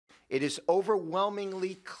it is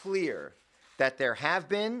overwhelmingly clear that there have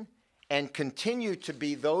been and continue to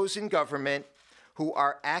be those in government who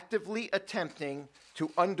are actively attempting to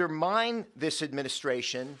undermine this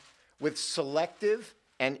administration with selective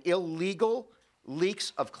and illegal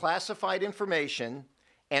leaks of classified information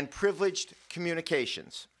and privileged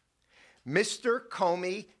communications. Mr.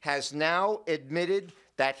 Comey has now admitted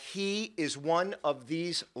that he is one of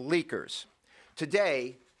these leakers.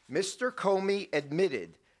 Today, Mr. Comey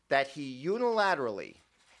admitted that he unilaterally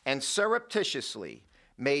and surreptitiously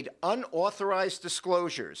made unauthorized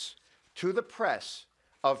disclosures to the press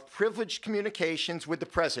of privileged communications with the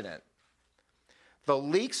president. The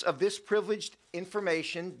leaks of this privileged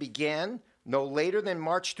information began no later than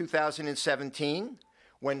March 2017,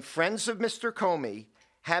 when friends of Mr. Comey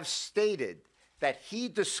have stated that he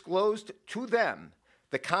disclosed to them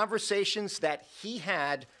the conversations that he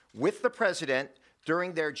had with the president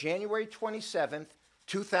during their January 27th,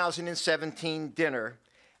 2017 dinner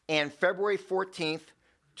and February 14th,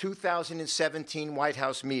 2017 White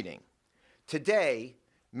House meeting. Today,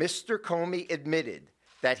 Mr. Comey admitted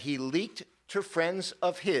that he leaked to friends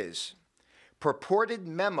of his purported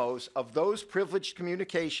memos of those privileged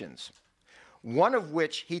communications, one of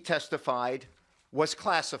which he testified was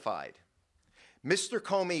classified. Mr.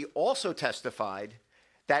 Comey also testified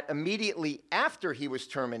that immediately after he was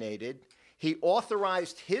terminated, he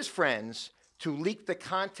authorized his friends to leak the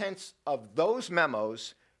contents of those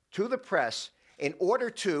memos to the press in order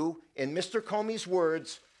to, in Mr. Comey's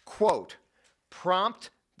words, quote, prompt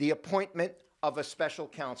the appointment of a special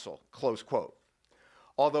counsel, close quote.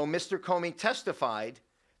 Although Mr. Comey testified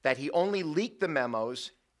that he only leaked the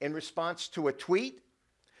memos in response to a tweet,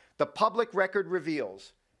 the public record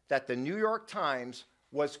reveals that the New York Times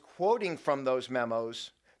was quoting from those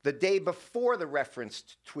memos the day before the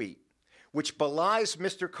referenced tweet, which belies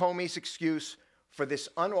Mr. Comey's excuse for this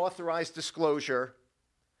unauthorized disclosure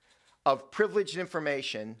of privileged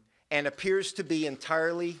information and appears to be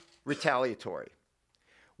entirely retaliatory.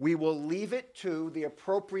 We will leave it to the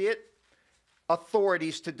appropriate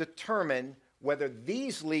authorities to determine whether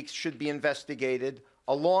these leaks should be investigated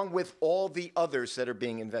along with all the others that are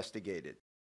being investigated.